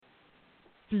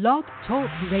Blog Talk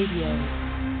Radio.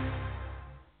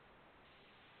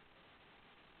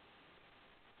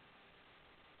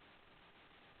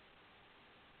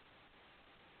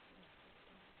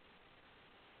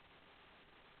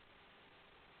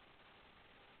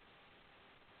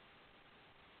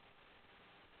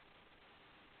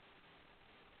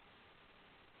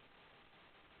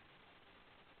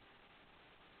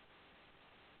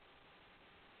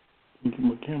 Keep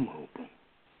my camera open.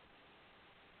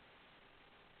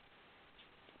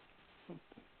 Oh,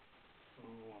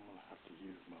 I'm going to have to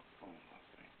use my phone, I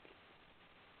think.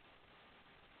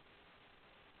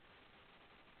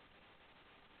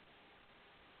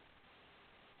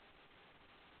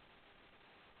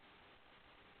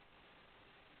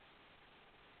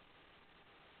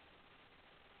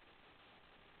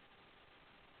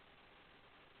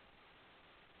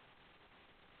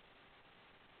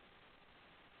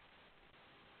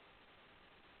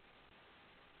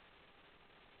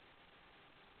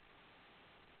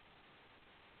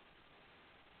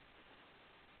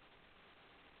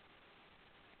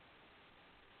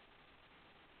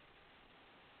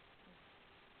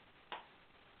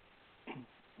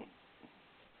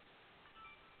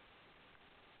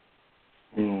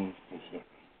 Hang on for a second.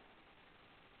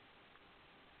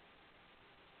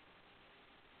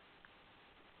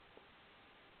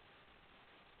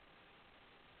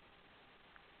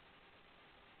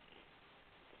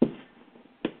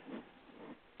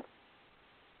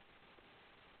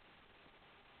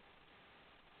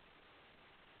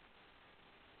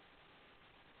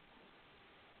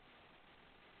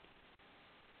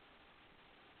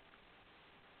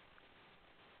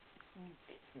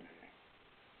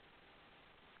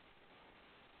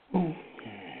 Okay,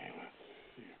 let's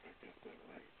see if I get that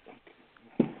right.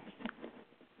 Okay.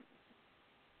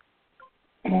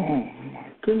 Oh, my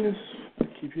goodness. I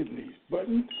keep hitting these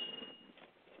buttons.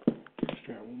 Let's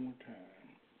try one more time.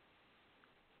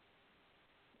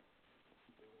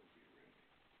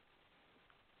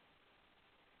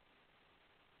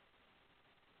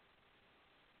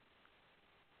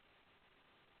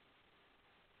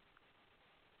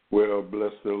 Well,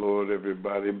 bless the Lord,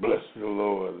 everybody. Bless the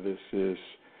Lord. This is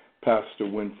Pastor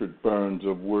Winfred Burns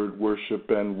of Word Worship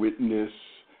and Witness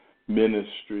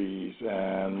Ministries,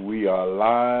 and we are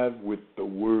live with the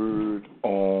Word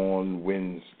on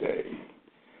Wednesday.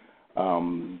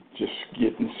 Just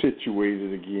getting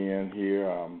situated again here.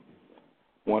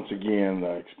 Once again,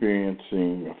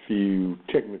 experiencing a few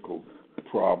technical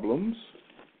problems.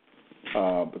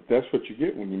 But that's what you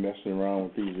get when you're messing around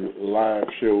with these live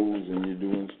shows and you're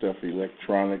doing stuff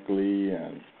electronically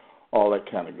and all that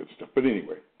kind of good stuff. But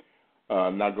anyway,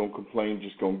 not going to complain,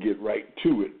 just going to get right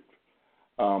to it.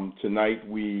 Tonight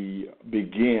we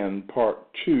begin part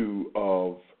 2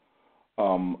 of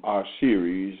our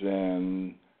series,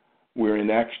 and we're in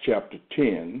Acts chapter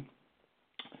 10.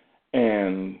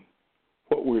 And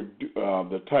what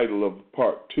the title of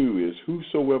part 2 is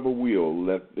 "Whosoever Will,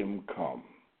 Let Them Come."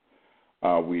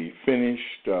 We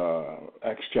finished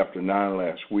Acts chapter 9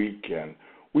 last week, and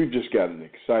we've just got an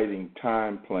exciting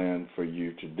time planned for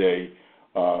you today.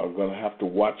 We're going to have to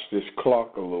watch this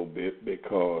clock a little bit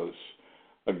because,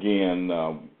 again,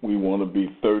 we want to be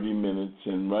 30 minutes,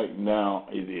 and right now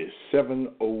it is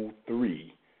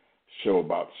 7:03. So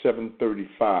about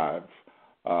 7:35,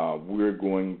 we're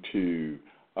going to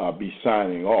be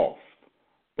signing off.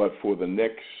 But for the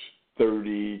next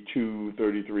 32,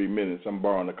 33 minutes, I'm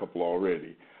borrowing a couple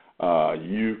already,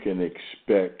 you can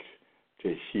expect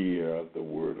to hear the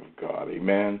word of God.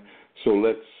 Amen? So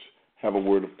let's have a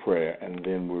word of prayer, and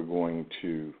then we're going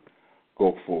to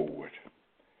go forward.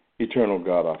 Eternal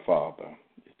God, our Father,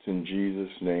 it's in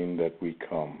Jesus' name that we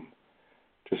come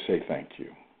to say thank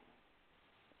you.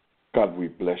 God, we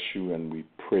bless you and we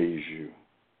praise you.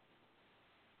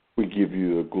 We give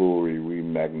you the glory. We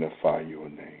magnify your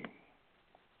name.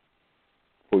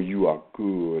 For you are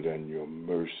good and your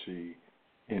mercy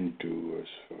endures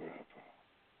forever.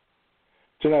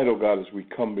 Tonight, oh God, as we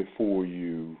come before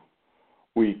you,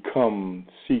 we come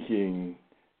seeking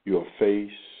your face,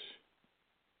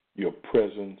 your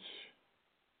presence,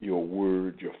 your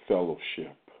word, your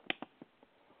fellowship.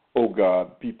 Oh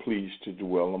God, be pleased to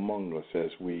dwell among us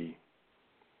as we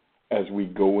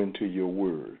go into your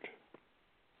word.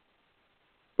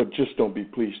 But just don't be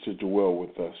pleased to dwell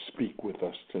with us. Speak with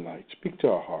us tonight. Speak to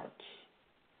our hearts.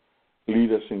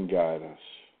 Lead us and guide us.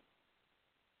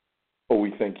 Oh,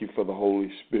 we thank you for the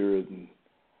Holy Spirit and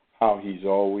how he's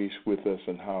always with us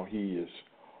and how he is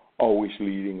always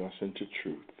leading us into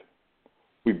truth.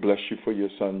 We bless you for your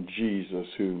Son, Jesus,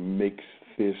 who makes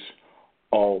this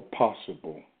all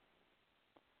possible.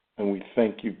 And we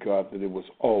thank you, God, that it was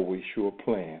always your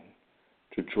plan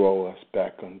to draw us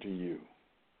back unto you.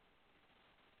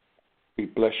 We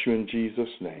bless you in Jesus'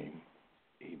 name.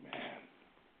 Amen.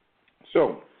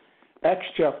 So, Acts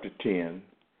chapter 10,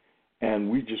 and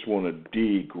we just want to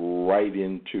dig right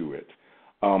into it.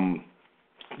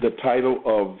 The title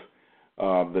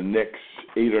of the next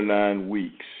 8 or 9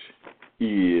 weeks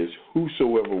is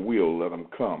Whosoever Will, Let Him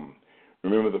Come.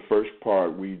 Remember the first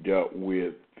part we dealt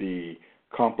with the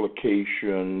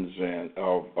complications and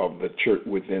of the church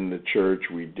within the church.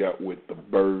 We dealt with the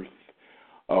birth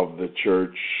of the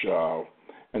church,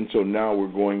 and so now we're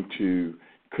going to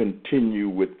continue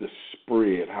with the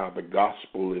spread, how the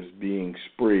gospel is being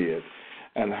spread,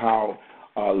 and how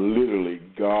literally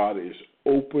God is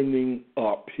opening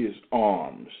up his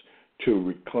arms to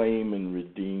reclaim and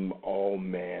redeem all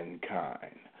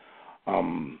mankind.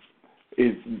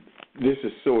 This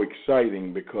is so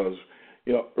exciting because,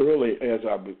 early as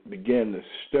I began to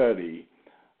study,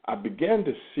 I began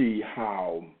to see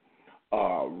how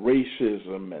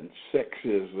racism and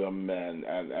sexism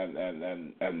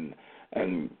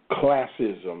and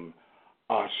classism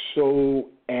are so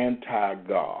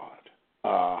anti-God,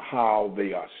 how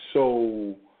they are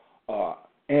so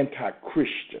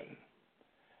anti-Christian.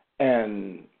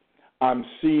 And I'm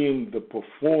seeing the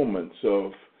performance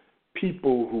of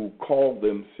people who call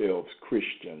themselves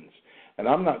Christians. And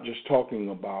I'm not just talking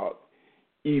about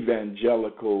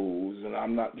evangelicals, and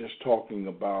I'm not just talking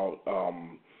about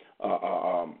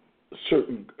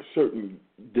certain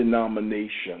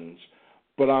denominations,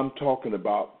 but I'm talking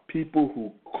about people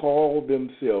who call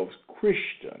themselves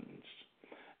Christians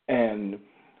and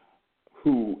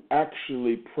who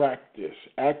actively practice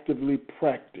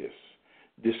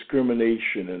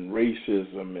discrimination and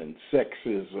racism and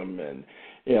sexism and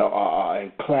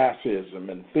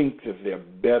classism, and think that they're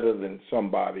better than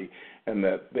somebody, and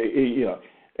that they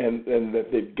and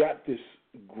that they've got this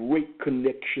great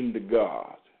connection to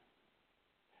God.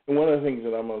 And one of the things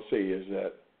that I'm going to say is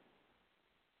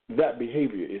that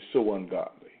behavior is so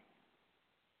ungodly.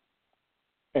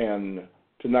 And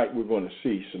tonight we're going to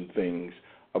see some things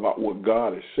about what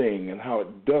God is saying and how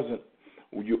it doesn't,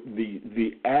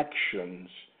 the actions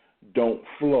don't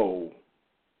flow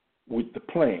with the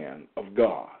plan of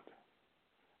God,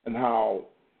 and how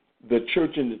the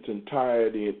church in its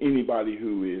entirety and anybody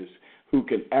who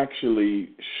can actually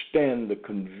stand the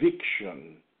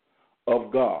conviction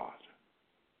of God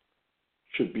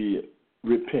should be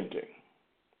repenting.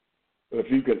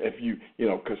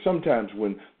 Because sometimes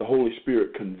when the Holy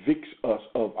Spirit convicts us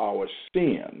of our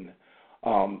sin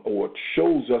or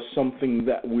shows us something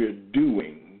that we're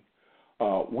doing,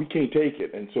 we can't take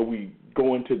it, and so we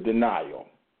go into denial.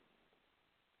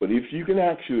 But if you can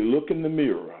actually look in the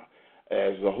mirror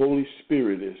as the Holy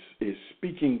Spirit is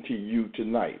speaking to you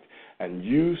tonight, and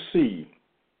you see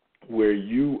where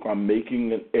you are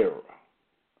making an error,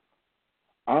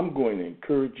 I'm going to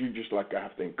encourage you, just like I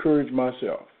have to encourage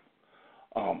myself.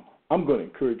 I'm going to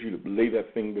encourage you to lay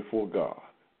that thing before God,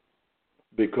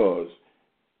 because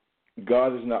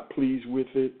God is not pleased with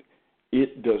it.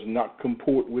 It does not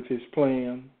comport with his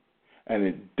plan, and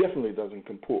it definitely doesn't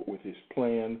comport with his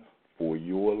plan for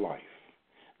your life.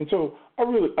 And so I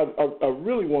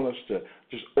really want us to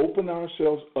just open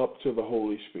ourselves up to the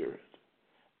Holy Spirit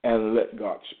and let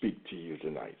God speak to you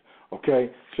tonight.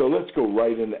 Okay? So let's go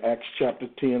right into Acts chapter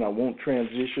 10. I won't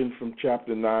transition from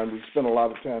chapter 9. We spent a lot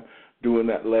of time doing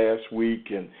that last week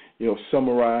and,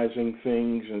 summarizing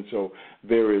things. And so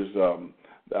there is,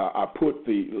 I put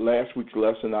the last week's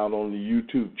lesson out on the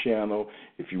YouTube channel.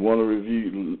 If you want to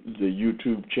review the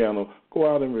YouTube channel,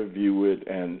 go out and review it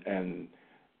and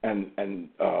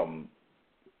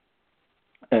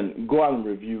go out and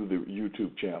review the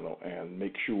YouTube channel and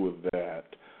make sure that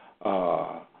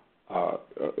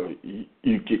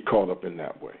you get caught up in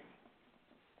that way.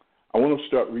 I want to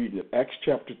start reading Acts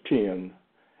chapter 10,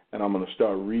 and I'm going to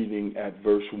start reading at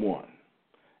verse 1.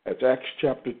 That's Acts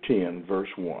chapter 10, verse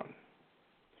 1.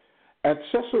 At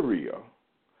Caesarea,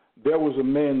 there was a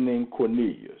man named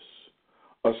Cornelius,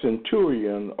 a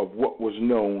centurion of what was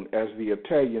known as the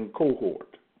Italian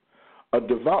cohort, a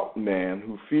devout man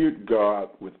who feared God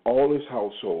with all his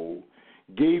household,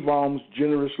 gave alms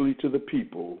generously to the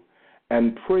people,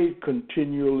 and prayed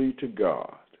continually to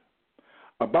God.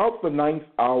 About the 9th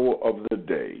hour of the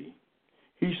day,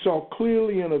 he saw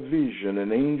clearly in a vision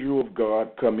an angel of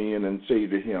God come in and say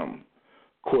to him,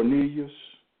 Cornelius.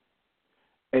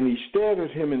 And he stared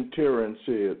at him in terror and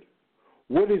said,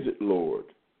 What is it, Lord?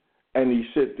 And he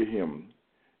said to him,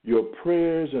 Your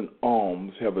prayers and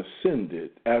alms have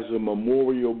ascended as a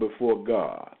memorial before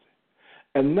God.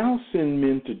 And now send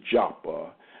men to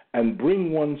Joppa and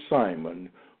bring one Simon,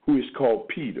 who is called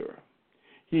Peter.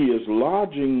 he is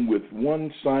lodging with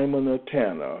one Simon a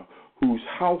tanner, whose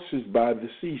house is by the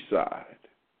seaside.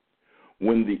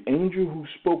 When the angel who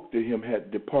spoke to him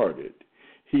had departed,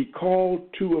 he called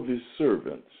 2 of his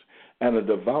servants and a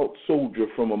devout soldier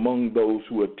from among those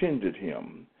who attended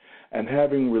him, and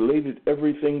having related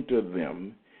everything to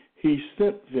them, he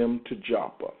sent them to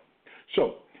Joppa.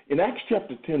 So, in Acts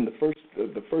chapter 10,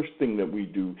 the first thing that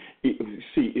we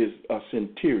see is a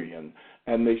centurion,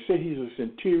 and they say he's a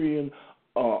centurion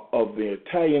of the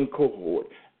Italian cohort,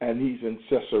 and he's in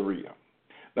Caesarea.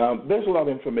 Now, there's a lot of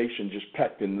information just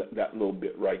packed in that little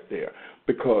bit right there,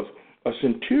 because a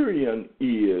centurion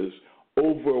is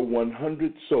over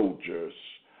 100 soldiers,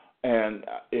 and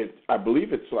I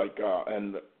believe it's like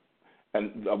and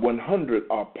 100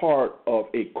 are part of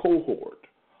a cohort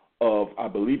of, I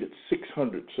believe it's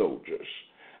 600 soldiers,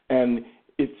 and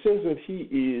it says that he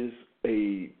is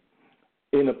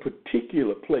in a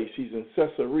particular place. He's in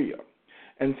Caesarea,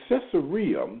 and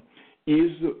Caesarea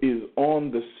is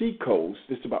on the seacoast.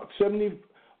 It's about 70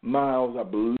 miles, I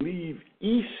believe,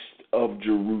 east of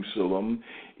Jerusalem.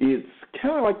 It's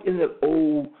kind of like in that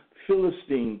old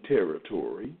Philistine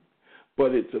territory,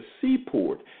 but it's a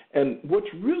seaport. And what's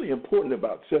really important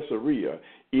about Caesarea,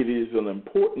 it is an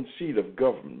important seat of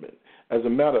government. As a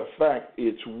matter of fact,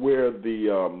 it's where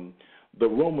the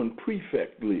Roman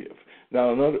prefect lived.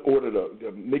 Now, in order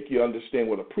to make you understand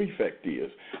what a prefect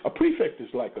is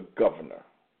like a governor.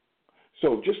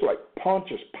 So just like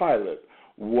Pontius Pilate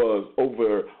was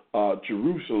over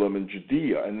Jerusalem and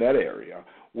Judea and that area,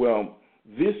 well,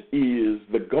 this is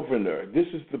the governor. This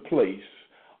is the place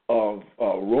of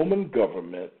Roman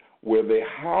government where they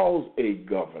house a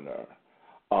governor.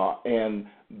 And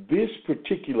this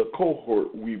particular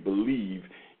cohort, we believe,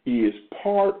 is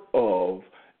part of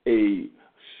a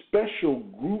special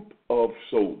group of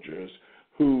soldiers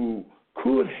who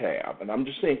could have, and I'm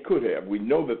just saying could have, we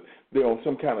know that they're on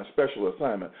some kind of special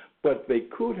assignment, but they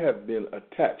could have been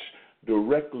attached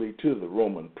directly to the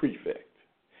Roman prefect.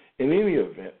 In any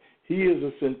event, he is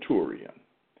a centurion,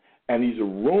 and he's a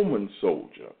Roman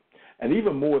soldier. And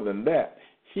even more than that,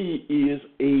 he is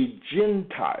a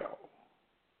Gentile.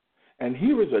 And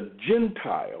here is a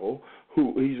Gentile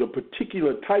he's a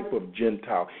particular type of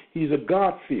Gentile. He's a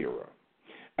God-fearer.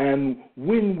 And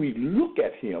when we look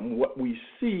at him, what we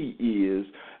see is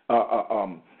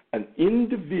an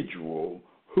individual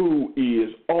who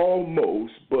is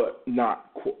almost but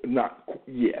not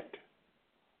yet.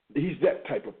 He's that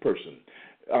type of person.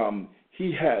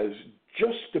 He has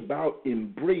just about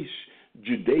embraced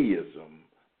Judaism,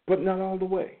 but not all the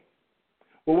way.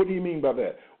 Well, what do you mean by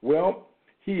that? Well,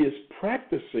 he is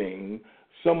practicing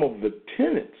some of the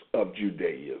tenets of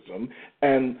Judaism,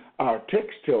 and our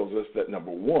text tells us that, number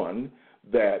one,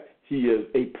 that he is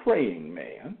a praying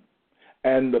man,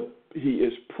 and he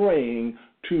is praying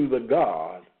to the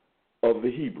God of the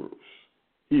Hebrews.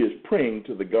 He is praying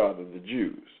to the God of the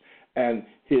Jews, and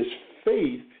his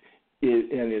faith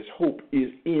and his hope is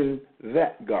in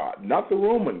that God, not the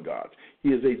Roman gods. He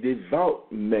is a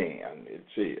devout man, it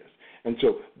says. And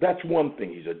so that's one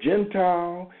thing. He's a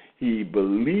Gentile. He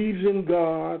believes in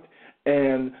God.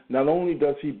 And not only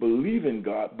does he believe in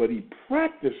God, but he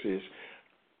practices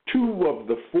 2 of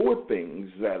the 4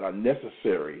 things that are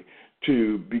necessary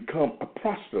to become a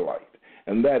proselyte.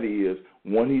 And that is,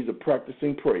 1, he's a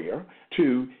practicing prayer.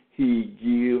 2, he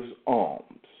gives alms.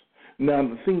 Now,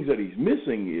 the things that he's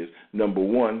missing is, number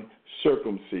 1,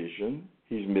 circumcision.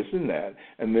 He's missing that.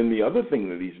 And then the other thing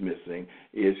that he's missing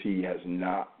is he has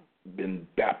not been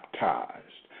baptized,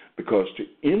 because to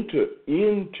enter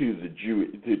into the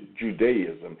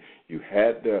Judaism, you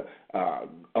had to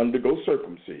undergo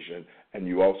circumcision, and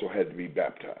you also had to be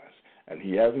baptized. And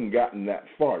he hasn't gotten that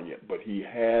far yet, but he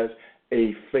has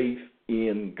a faith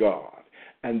in God.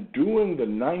 And during the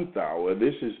 9th hour,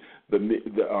 this is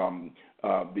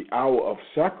the hour of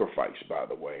sacrifice, by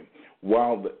the way.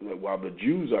 While the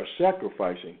Jews are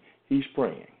sacrificing, he's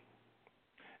praying.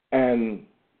 And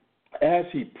as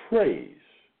he prays,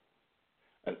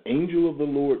 an angel of the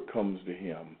Lord comes to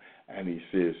him, and he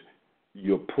says,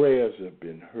 your prayers have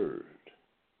been heard.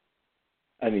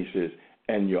 And he says,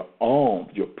 and your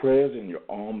prayers and your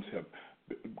alms have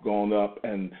gone up,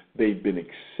 and they've been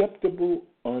acceptable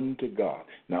unto God.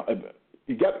 Now,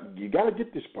 you got to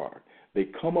get this part. They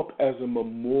come up as a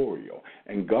memorial,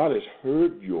 and God has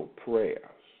heard your prayers,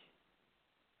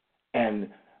 and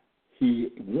he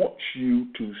wants you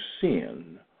to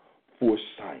send for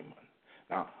Simon.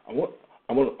 Now, I'm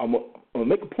going to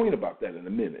make a point about that in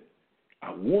a minute.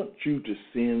 I want you to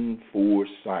send for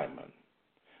Simon.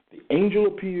 The angel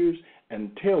appears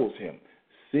and tells him,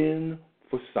 send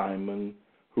for Simon,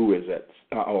 who is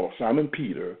or Simon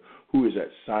Peter, who is at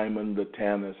Simon the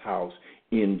Tanner's house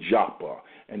in Joppa.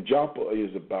 And Joppa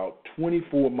is about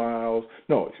 24 miles,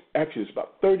 no, actually it's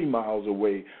about 30 miles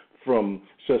away from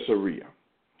Caesarea.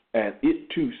 And it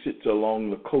too sits along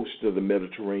the coast of the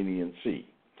Mediterranean Sea.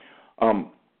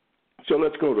 So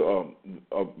let's go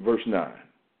to verse 9.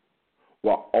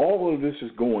 While all of this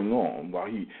is going on, while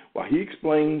he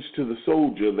explains to the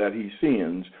soldier that he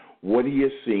sends what he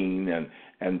has seen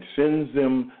and sends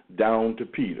them down to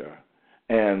Peter,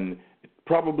 and it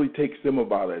probably takes them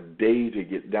about a day to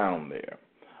get down there.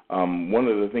 One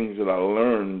of the things that I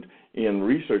learned in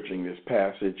researching this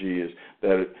passage is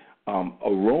that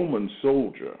a Roman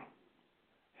soldier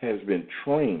has been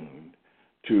trained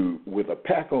with a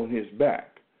pack on his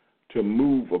back to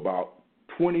move about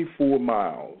 24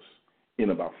 miles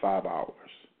in about 5 hours.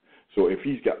 So if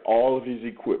he's got all of his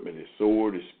equipment, his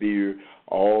sword, his spear,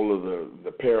 all of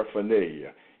the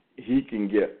paraphernalia, he can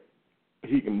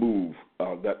move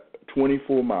that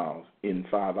 24 miles in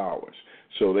 5 hours.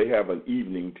 So they have an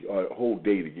evening, a whole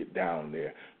day to get down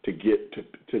there, to get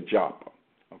to Joppa.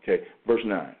 Okay, verse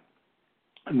 9.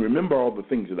 And remember all the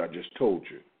things that I just told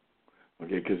you,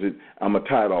 okay, because I'm going to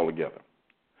tie it all together.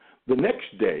 The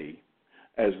next day,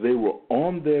 as they were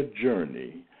on their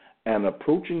journey and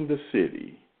approaching the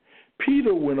city,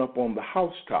 Peter went up on the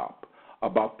housetop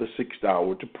about the 6th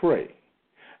hour to pray,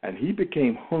 and he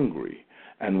became hungry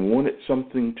and wanted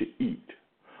something to eat.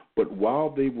 But while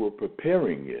they were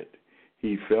preparing it,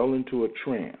 he fell into a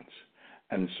trance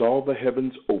and saw the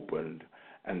heavens opened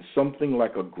and something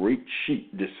like a great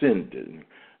sheet descending,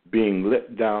 being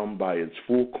let down by its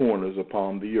four corners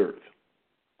upon the earth.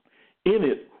 In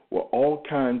it were all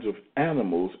kinds of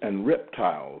animals and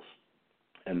reptiles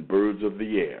and birds of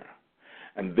the air.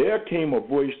 And there came a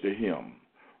voice to him,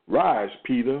 "Rise,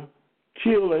 Peter,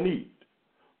 kill and eat."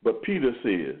 But Peter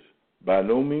says, "By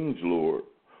no means, Lord,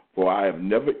 for I have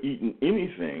never eaten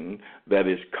anything that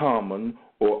is common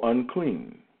or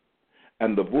unclean."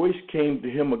 And the voice came to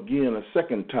him again a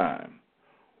second time,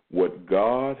 "What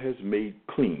God has made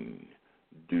clean,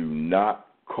 do not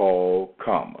call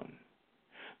common."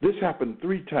 This happened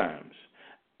 3 times,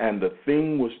 and the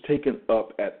thing was taken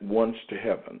up at once to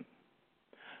heaven.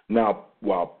 Now,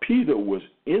 while Peter was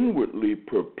inwardly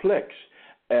perplexed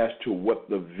as to what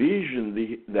the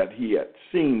vision that he had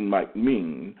seen might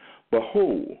mean,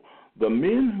 behold, the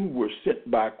men who were sent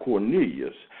by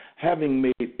Cornelius, having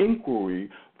made inquiry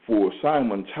for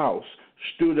Simon's house,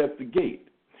 stood at the gate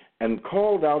and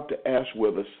called out to ask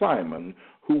whether Simon,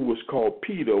 who was called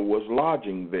Peter, was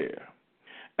lodging there.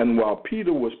 And while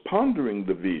Peter was pondering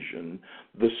the vision,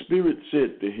 the Spirit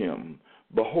said to him,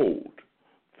 "Behold,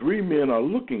 3 men are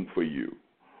looking for you.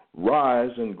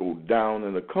 Rise and go down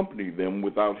and accompany them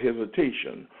without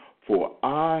hesitation, for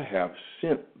I have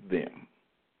sent them."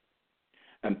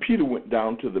 And Peter went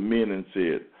down to the men and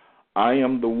said, "I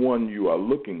am the one you are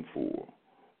looking for.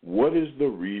 What is the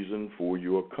reason for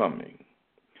your coming?"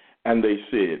 And they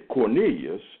said,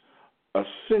 "Cornelius, a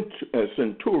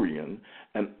centurion,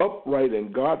 an upright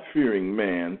and God-fearing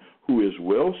man, who is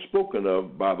well spoken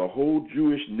of by the whole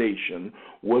Jewish nation,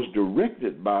 was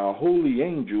directed by a holy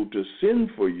angel to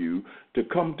send for you to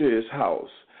come to his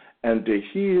house and to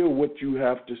hear what you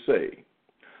have to say."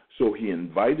 So he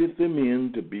invited them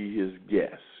in to be his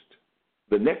guest.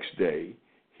 The next day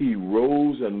he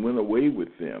rose and went away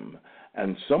with them,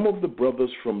 and some of the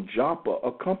brothers from Joppa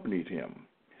accompanied him.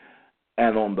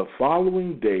 And on the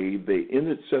following day they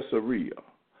entered Caesarea.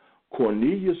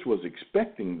 Cornelius was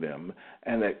expecting them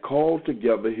and had called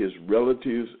together his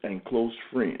relatives and close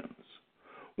friends.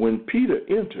 When Peter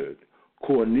entered,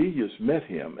 Cornelius met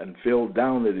him and fell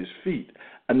down at his feet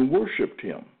and worshipped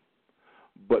him.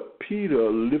 But Peter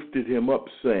lifted him up,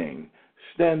 saying,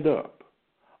 "Stand up,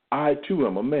 I too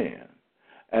am a man."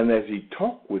 And as he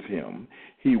talked with him,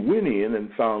 he went in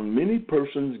and found many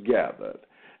persons gathered,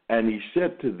 and he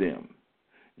said to them,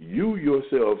 "You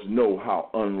yourselves know how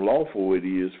unlawful it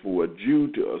is for a Jew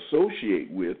to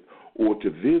associate with or to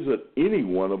visit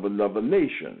anyone of another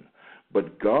nation.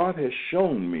 But God has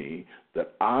shown me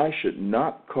that I should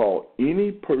not call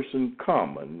any person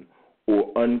common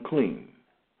or unclean.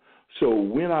 So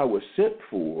when I was sent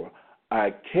for,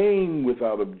 I came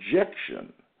without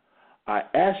objection. I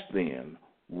asked then,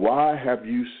 'Why have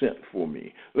you sent for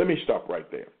me?'" Let me stop right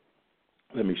there.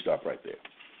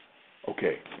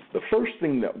 Okay, the first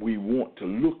thing that we want to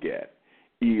look at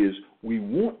is we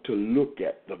want to look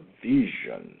at the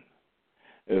vision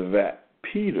that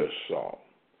Peter saw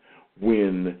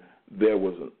when there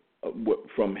was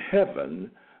from heaven,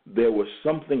 there was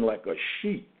something like a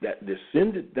sheet that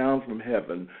descended down from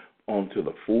heaven onto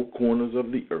the 4 corners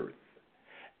of the earth,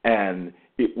 and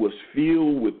it was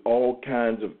filled with all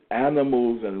kinds of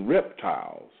animals and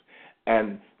reptiles.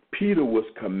 And Peter was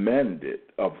commanded,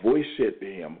 a voice said to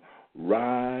him,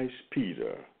 "Rise,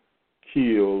 Peter,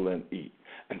 kill and eat."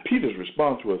 And Peter's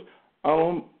response was, I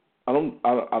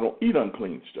don't eat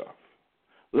unclean stuff.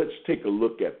 Let's take a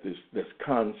look at this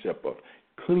concept of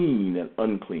clean and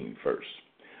unclean first.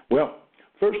 Well,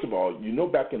 first of all, you know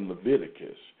back in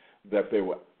Leviticus that there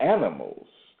were animals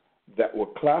that were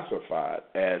classified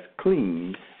as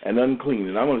clean and unclean.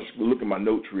 And I'm going to look at my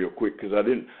notes real quick because I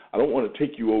don't want to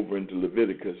take you over into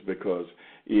Leviticus because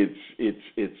it's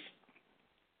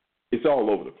all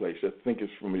over the place. I think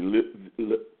it's from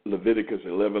Leviticus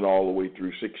 11 all the way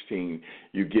through 16.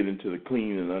 You get into the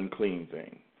clean and unclean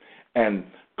thing. And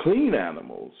clean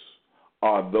animals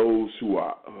are those who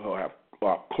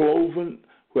have cloven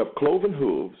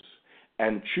hooves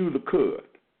and chew the cud.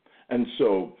 And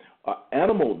so an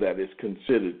animal that is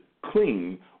considered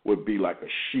clean would be like a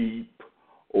sheep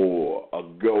or a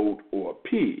goat or a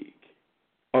pig.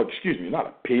 Oh, excuse me, not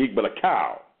a pig, but a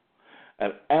cow.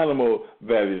 An animal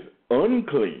that is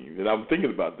unclean, and I'm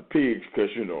thinking about the pigs because,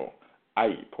 I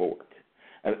eat pork.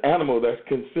 An animal that's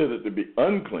considered to be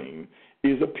unclean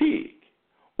is a pig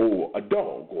or a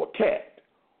dog or a cat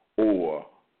or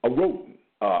a rodent.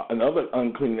 Another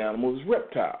unclean animal is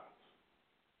reptiles.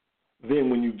 Then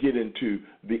when you get into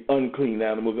the unclean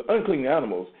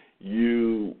animals,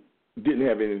 you didn't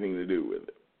have anything to do with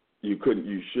it. You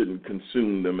shouldn't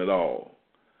consume them at all.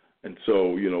 And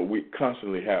so, we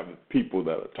constantly have people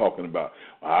that are talking about,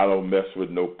 I don't mess with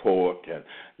no pork, and,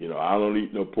 I don't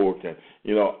eat no pork. And,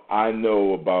 I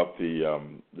know about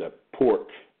that pork,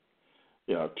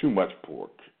 too much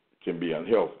pork can be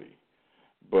unhealthy.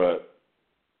 But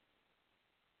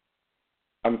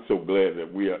I'm so glad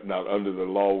that we are not under the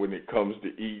law when it comes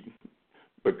to eating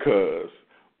because,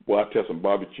 I tell some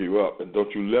barbecue up, and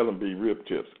don't you let them be rib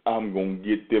tips. I'm going to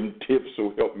get them tips,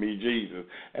 so help me Jesus,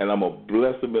 and I'm going to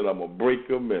bless them, and I'm going to break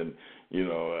them, and,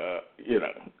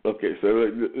 okay, so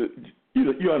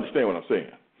you understand what I'm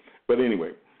saying. But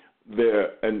anyway,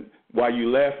 and while you're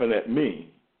laughing at me,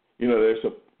 there's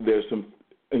some,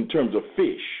 in terms of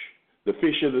fish, the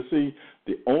fish of the sea,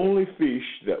 the only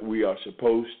fish that we are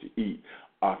supposed to eat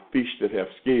are fish that have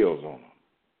scales on them.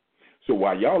 So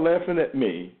while y'all laughing at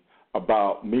me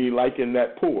about me liking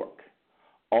that pork,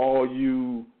 all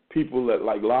you people that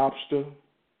like lobster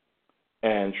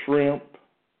and shrimp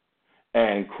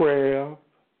and crab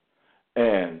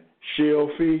and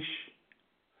shellfish,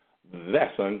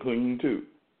 that's unclean too.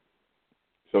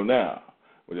 So now,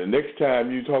 the next time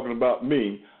you're talking about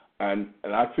me and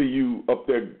I see you up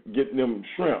there getting them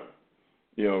shrimp,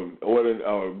 or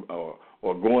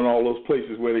going all those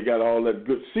places where they got all that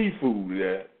good seafood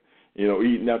there,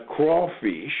 eating that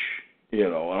crawfish,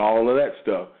 and all of that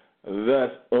stuff,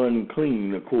 that's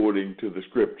unclean according to the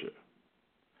scripture.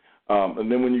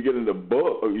 And then when you get into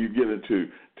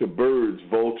birds,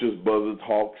 vultures, buzzards,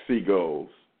 hawks, seagulls,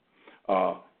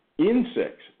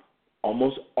 insects,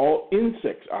 almost all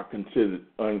insects are considered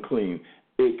unclean,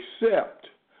 except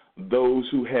those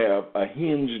who have a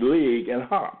hinged leg and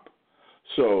hop.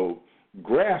 So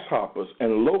grasshoppers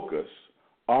and locusts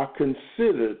are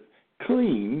considered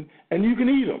clean, and you can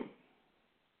eat them.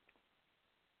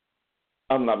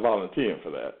 I'm not volunteering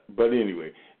for that. But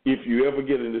anyway, if you ever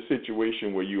get in a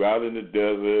situation where you're out in the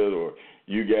desert or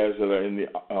you guys that are in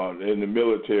the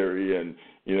military and,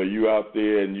 you out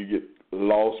there and you get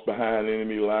lost behind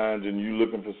enemy lines and you're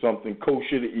looking for something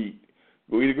kosher to eat,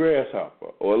 go eat a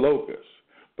grasshopper or a locust.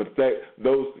 But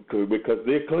because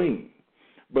they're clean.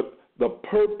 But the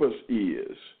purpose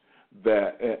is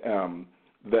that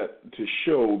to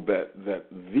show that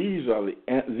these are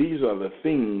the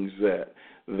things that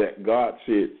God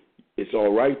said it's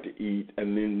all right to eat,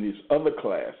 and then this other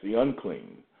class, the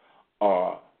unclean,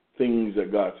 are things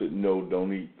that God said no,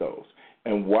 don't eat those.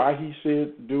 And why He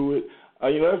said do it,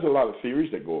 there's a lot of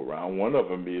theories that go around. One of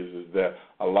them is that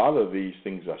a lot of these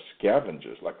things are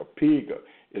scavengers, like a pig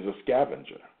is a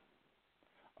scavenger.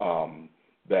 A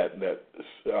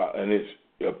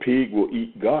pig will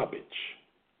eat garbage.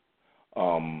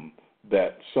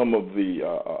 That some of the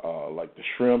like the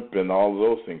shrimp and all of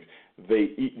those things,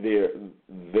 they eat.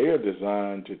 They're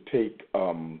designed to take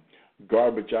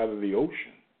garbage out of the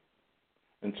ocean,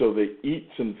 and so they eat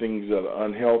some things that are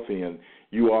unhealthy. And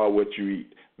you are what you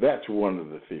eat. That's one of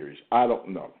the theories. I don't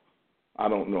know.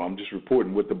 I'm just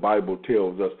reporting what the Bible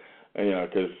tells us,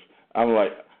 because I'm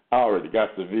like, I already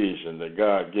got the vision that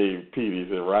God gave Peter. He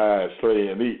said, rise, slay,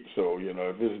 and eat. So,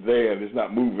 if it's there and it's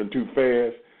not moving too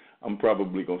fast, I'm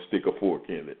probably going to stick a fork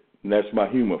in it. And that's my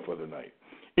humor for the night.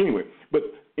 Anyway, but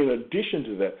in addition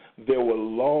to that, there were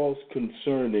laws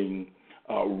concerning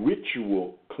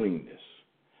ritual cleanness.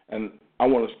 And I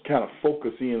want to kind of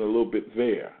focus in a little bit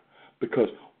there because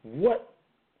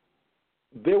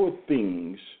there were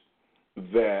things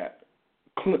that,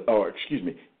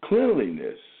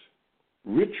 cleanliness,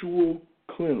 ritual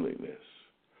cleanliness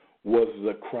was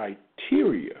the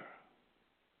criteria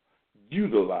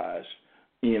utilized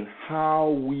in how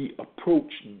we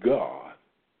approach God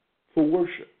for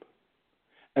worship.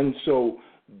 And so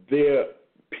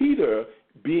Peter,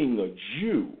 being a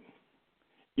Jew,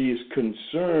 is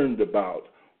concerned about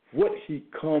what he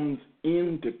comes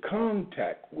into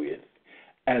contact with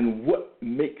and what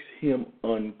makes him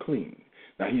unclean.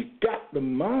 Now, he's got the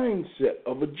mindset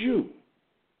of a Jew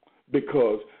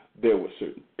because there were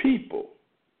certain people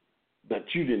that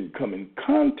you didn't come in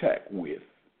contact with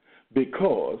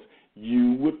because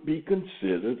you would be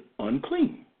considered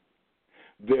unclean.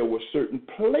 There were certain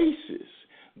places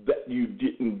that you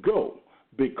didn't go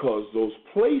because those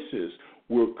places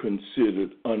were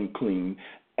considered unclean,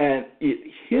 and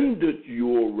it hindered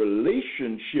your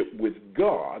relationship with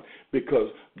God because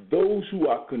those who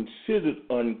are considered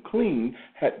unclean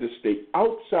had to stay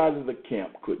outside of the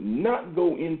camp, could not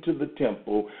go into the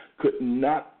temple, could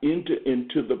not enter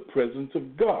into the presence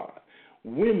of God.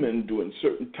 Women during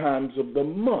certain times of the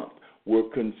month were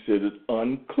considered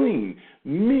unclean.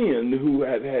 Men who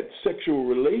had had sexual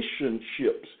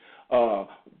relationships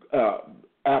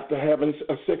after having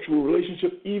a sexual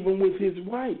relationship even with his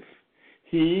wife,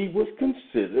 he was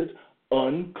considered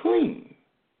unclean.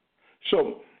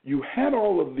 So you had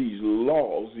all of these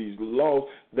laws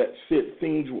that said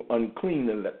things were unclean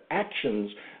and that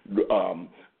actions,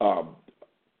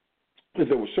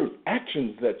 there were certain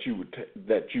actions that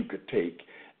you could take,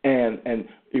 and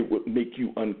it would make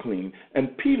you unclean.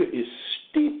 And Peter is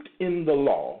steeped in the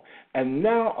law, and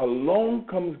now along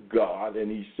comes God,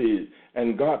 and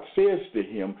God says to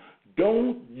him,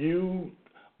 "Don't you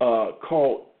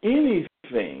call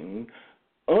anything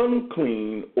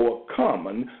unclean or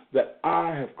common that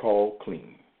I have called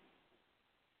clean."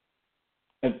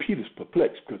 And Peter's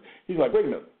perplexed because he's like, "Wait a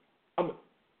minute,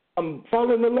 I'm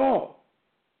following the law."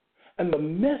 And the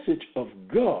message of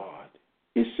God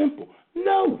is simple.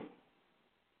 No,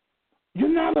 you're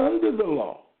not under the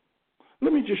law.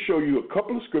 Let me just show you a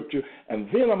couple of scriptures, and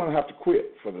then I'm going to have to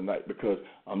quit for the night because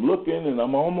I'm looking and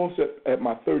I'm almost at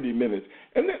my 30 minutes.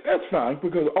 And that's fine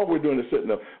because all we're doing is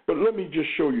sitting up. But let me just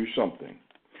show you something.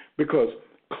 Because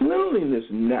cleanliness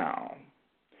now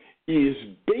is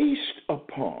based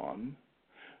upon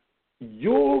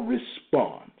your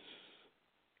response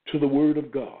to the Word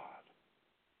of God.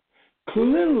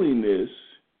 Cleanliness,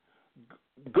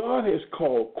 God has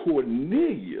called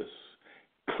Cornelius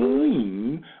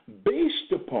clean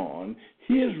based upon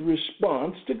his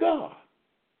response to God.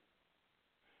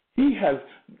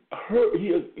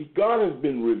 God has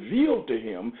been revealed to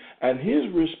him, and his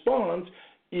response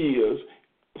is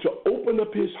to open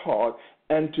up his heart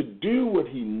and to do what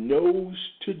he knows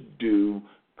to do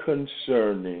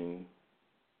concerning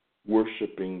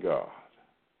worshiping God.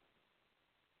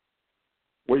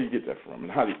 Where do you get that from,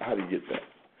 and how do you get that?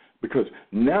 Because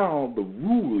now the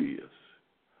rule is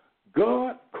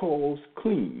God calls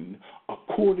clean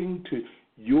according to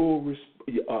your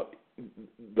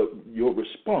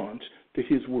response to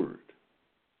his word.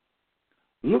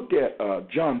 Look at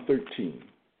John 13.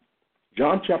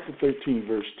 John chapter 13,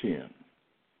 verse 10.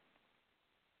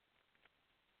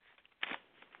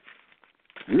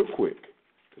 Real quick,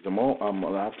 because I'm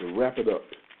going to have to wrap it up.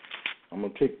 I'm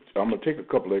gonna take a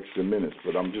couple extra minutes,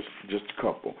 but I'm just a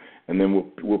couple, and then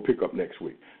we'll pick up next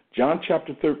week. John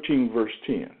chapter 13, verse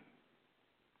 10.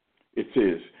 It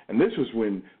says, and this was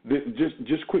when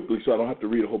just quickly, so I don't have to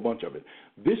read a whole bunch of it.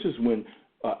 This is when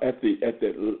at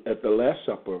the Last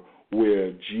Supper,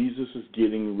 where Jesus is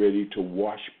getting ready to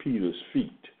wash Peter's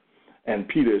feet, and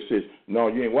Peter says, "No,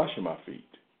 you ain't washing my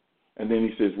feet." And then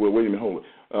he says, "Well, wait a minute, hold it."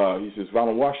 He says, "If I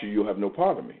don't wash you, you'll have no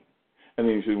part of me." And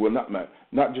then he says, "Well, not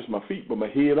just my feet, but my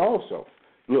head also."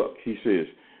 Look, he says,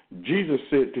 Jesus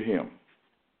said to him,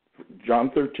 John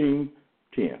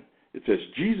 13:10. It says,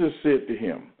 Jesus said to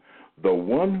him, "The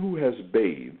one who has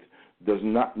bathed does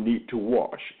not need to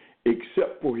wash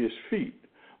except for his feet,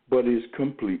 but is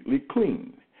completely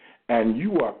clean. And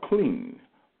you are clean,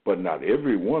 but not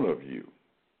every one of you."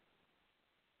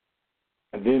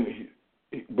 And then,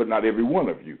 but not every one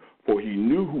of you, for he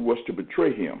knew who was to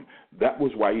betray him. That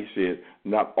was why he said,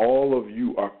 "Not all of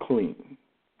you are clean."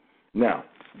 Now,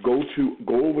 go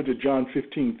over to John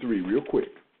 15:3 real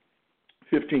quick.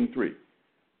 15:3.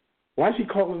 Why is he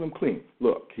calling them clean?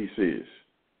 Look, he says,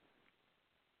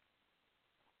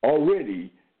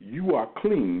 "Already you are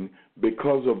clean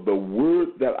because of the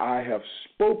word that I have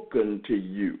spoken to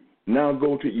you." Now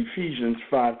go to Ephesians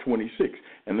 5:26,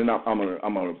 and then I'm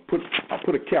gonna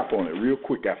put a cap on it real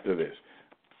quick after this.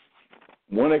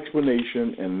 One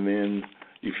explanation, and then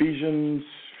Ephesians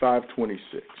 5:26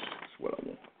 is what I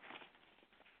want.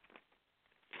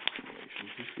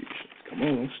 Ephesians. Come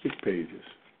on, don't stick pages.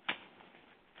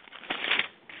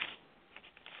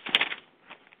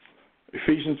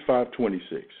 Ephesians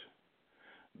 5:26,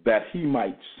 that he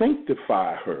might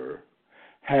sanctify her,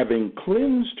 having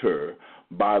cleansed her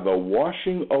by the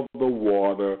washing of the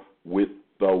water with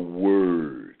the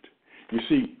word. You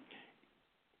see,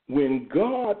 when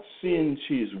God sends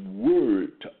his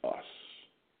word to us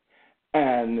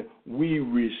and we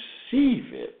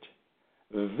receive it,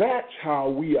 that's how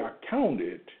we are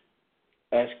counted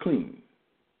as clean.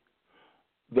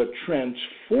 The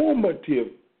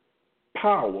transformative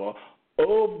power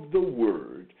of the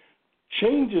word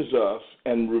changes us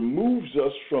and removes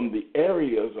us from the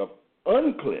areas of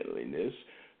uncleanliness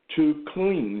to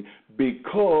clean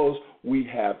because we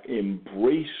have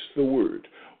embraced the word.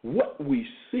 What we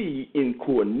see in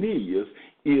Cornelius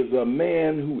is a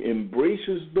man who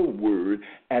embraces the word,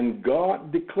 and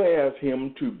God declares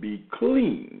him to be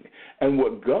clean. And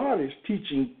what God is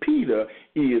teaching Peter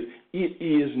is it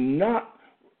is not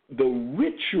the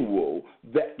ritual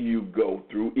that you go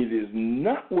through. It is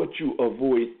not what you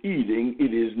avoid eating.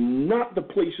 It is not the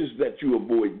places that you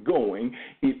avoid going.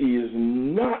 It is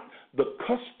not the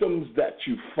customs that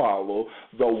you follow,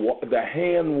 the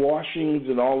hand washings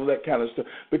and all of that kind of stuff.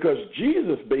 Because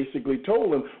Jesus basically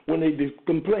told them when they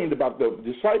complained about the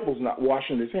disciples not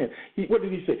washing his hands, what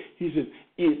did he say? He said,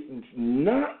 it's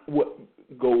not what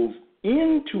goes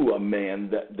into a man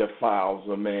that defiles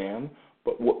a man,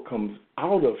 but what comes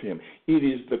out of him. It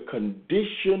is the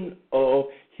condition of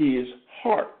his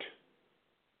heart.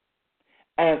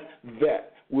 And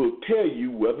that will tell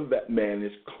you whether that man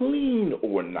is clean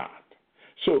or not.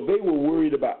 So they were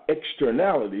worried about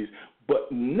externalities,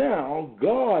 but now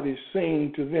God is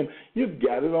saying to them, you've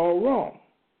got it all wrong.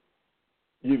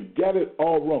 You've got it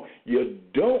all wrong. You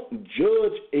don't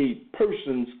judge a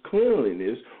person's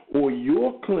cleanliness or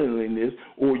your cleanliness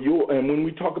and when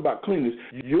we talk about cleanliness,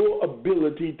 your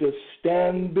ability to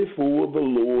stand before the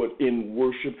Lord in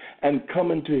worship and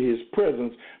come into his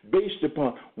presence based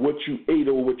upon what you ate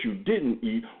or what you didn't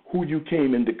eat, who you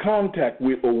came into contact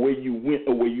with or where you went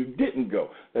or where you didn't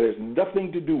go. That has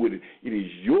nothing to do with it. It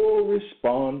is your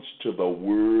response to the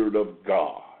word of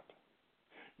God.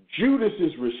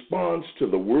 Judas's response to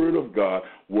the word of God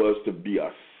was to be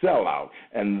a sellout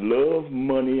and love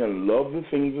money and love the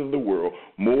things of the world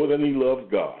more than he loved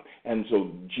God. And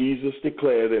so Jesus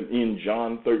declared him in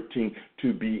John 13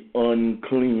 to be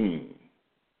unclean.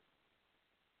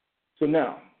 So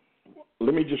now,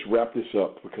 let me just wrap this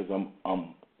up because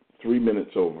I'm 3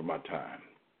 minutes over my time.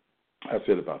 I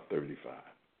said about 35.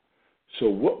 So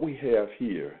what we have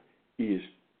here is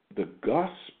the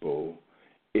gospel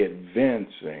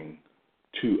advancing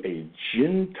to a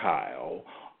Gentile,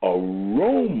 a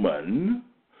Roman,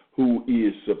 who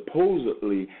is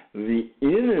supposedly the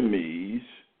enemies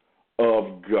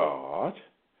of God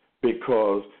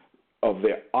because of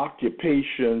their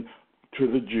occupation to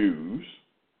the Jews.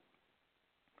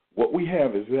 What we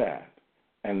have is that,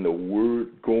 and the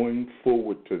word going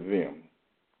forward to them,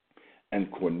 and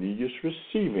Cornelius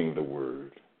receiving the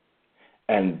word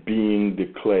and being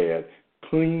declared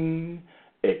clean,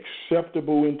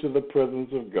 acceptable into the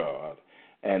presence of God,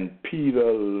 and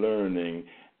Peter learning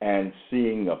and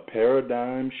seeing a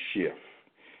paradigm shift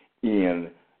in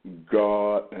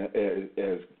God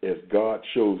as God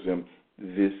shows him,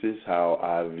 this is how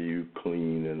I view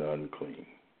clean and unclean.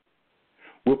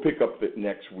 We'll pick up the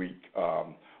next week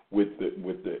with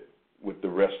the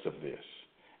rest of this,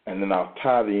 and then I'll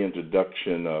tie the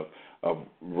introduction of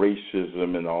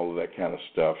racism and all of that kind of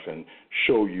stuff and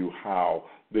show you how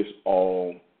this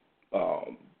all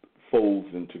folds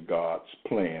into God's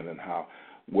plan and how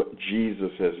what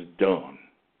Jesus has done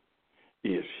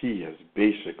is he has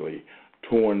basically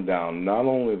torn down not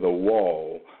only the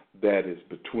wall that is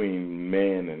between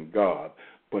man and God,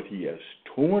 but he has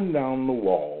torn down the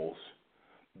walls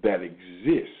that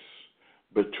exist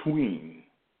between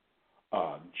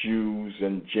Jews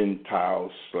and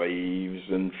Gentiles, slaves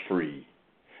and free,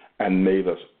 and made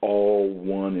us all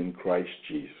one in Christ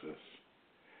Jesus.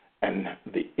 And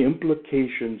the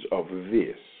implications of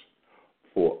this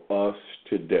for us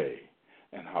today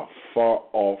and how far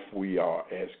off we are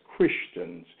as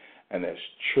Christians and as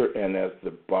church and as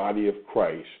the body of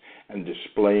Christ and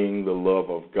displaying the love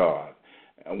of God,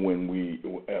 and when we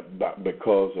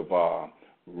because of our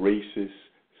racist,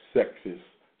 sexist,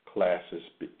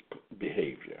 classist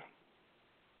behavior.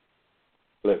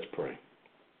 Let's pray.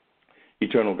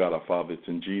 Eternal God, our Father, it's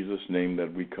in Jesus' name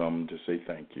that we come to say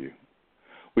thank you.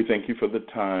 We thank you for the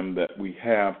time that we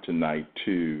have tonight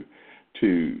to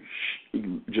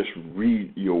just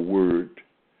read your word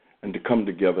and to come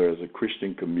together as a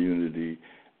Christian community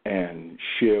and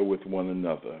share with one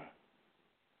another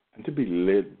and to be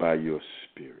led by your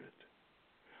Spirit.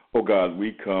 Oh, God,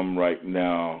 we come right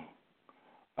now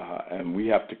and we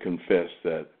have to confess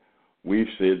that we've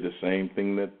said the same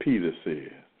thing that Peter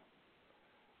said.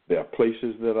 There are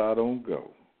places that I don't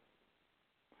go.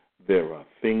 There are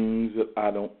things that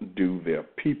I don't do. There are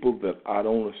people that I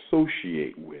don't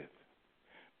associate with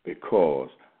because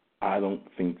I don't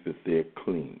think that they're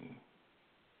clean.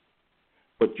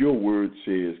 But your word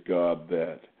says, God,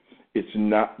 that it's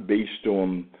not based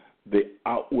on the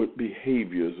outward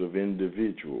behaviors of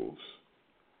individuals,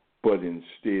 but instead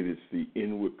it's the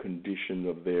inward condition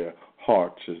of their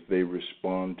hearts as they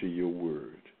respond to your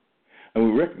word. And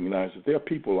we recognize that there are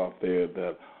people out there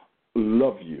that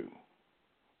love you,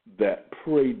 that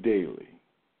pray daily,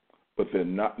 but they're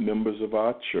not members of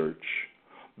our church.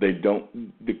 They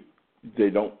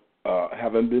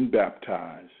haven't been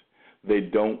baptized. They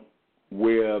don't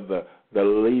wear the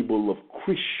label of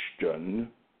Christian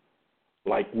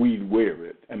like we wear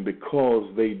it. And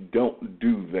because they don't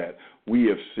do that, we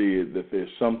have said that there's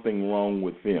something wrong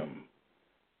with them,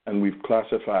 and we've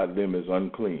classified them as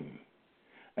unclean.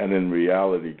 And in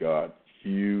reality, God,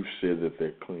 you said that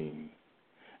they're clean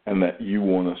and that you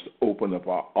want us to open up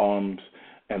our arms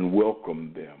and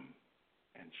welcome them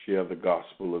and share the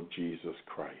gospel of Jesus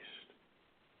Christ.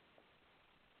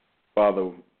 Father,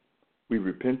 we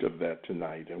repent of that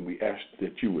tonight, and we ask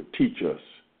that you would teach us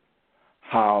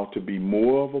how to be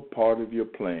more of a part of your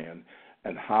plan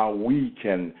and how we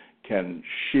can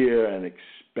share and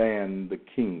expand the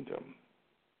kingdom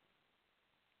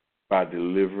by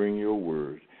delivering your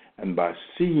word and by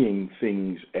seeing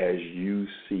things as you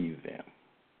see them.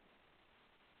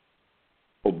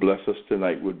 Oh, bless us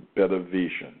tonight with better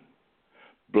vision.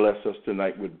 Bless us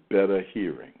tonight with better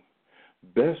hearing.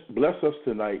 Bless us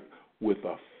tonight with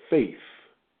a faith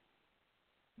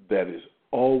that is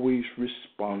always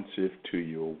responsive to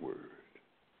your word.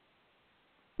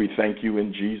 We thank you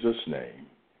in Jesus' name.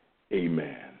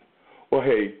 Amen. Well,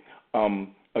 hey,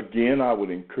 again, I would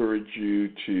encourage you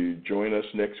to join us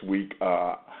next week.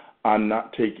 I'm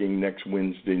not taking next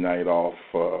Wednesday night off.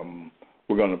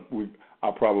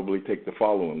 I'll probably take the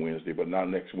following Wednesday, but not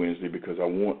next Wednesday because I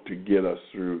want to get us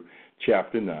through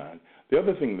chapter 9. The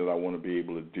other thing that I want to be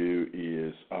able to do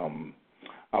is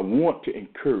I want to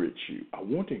encourage you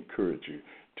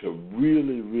to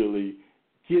really, really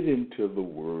get into the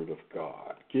Word of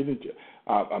God.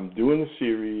 I'm doing a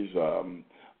series, and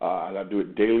I do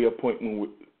it daily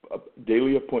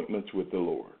appointments with the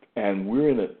Lord. And we're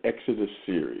in an Exodus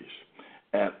series.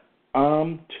 And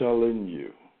I'm telling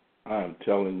you, I'm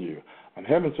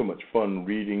having so much fun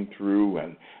reading through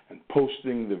and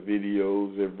posting the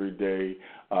videos every day,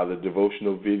 the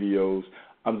devotional videos.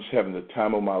 I'm just having the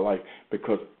time of my life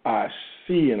because I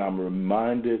see and I'm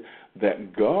reminded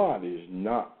that God is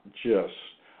not just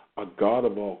a God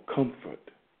of all comfort,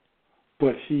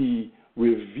 but he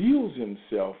reveals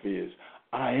himself as,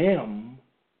 I am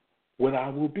what I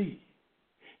will be.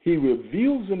 He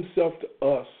reveals himself to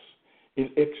us in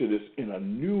Exodus in a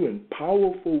new and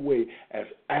powerful way as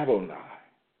Adonai.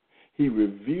 He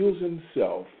reveals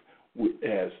himself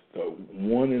as the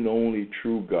one and only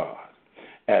true God.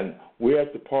 And we're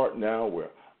at the part now where,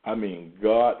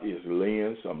 God is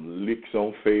laying some licks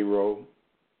on Pharaoh,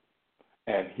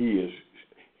 and he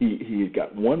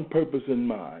got one purpose in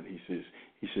mind. He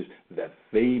says that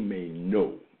they may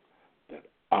know that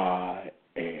I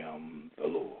am the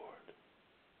Lord.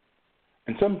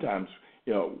 And sometimes,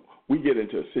 we get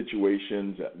into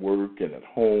situations at work and at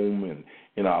home and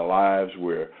in our lives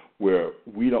where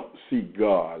we don't see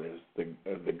God as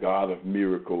the God of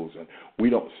miracles, and we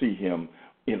don't see him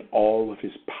in all of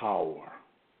his power.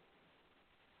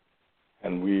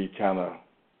 And we kind of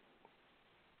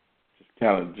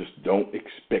just don't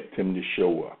expect him to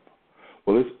show up.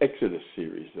 Well, this Exodus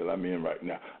series that I'm in right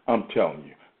now, I'm telling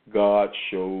you, God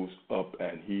shows up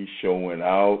and he's showing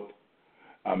out.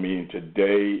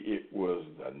 Today it was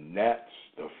the gnats,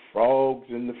 the frogs,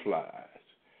 and the flies.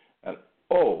 And,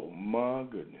 oh, my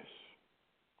goodness.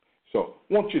 So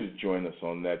I want you to join us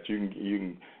on that. You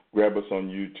can grab us on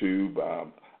YouTube.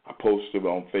 I post it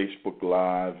on Facebook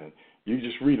Live, and you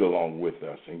just read along with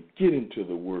us and get into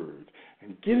the Word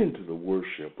and get into the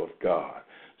worship of God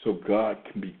so God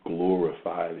can be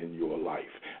glorified in your life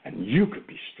and you can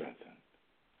be strengthened.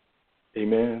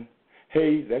 Amen.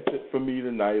 Hey, that's it for me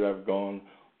tonight. I've gone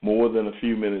more than a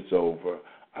few minutes over.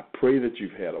 I pray that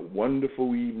you've had a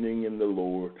wonderful evening in the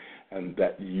Lord and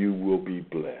that you will be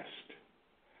blessed.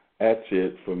 That's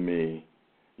it for me.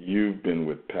 You've been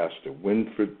with Pastor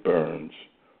Winfred Burns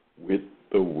with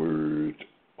the Word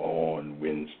on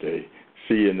Wednesday.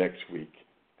 See you next week.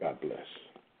 God bless.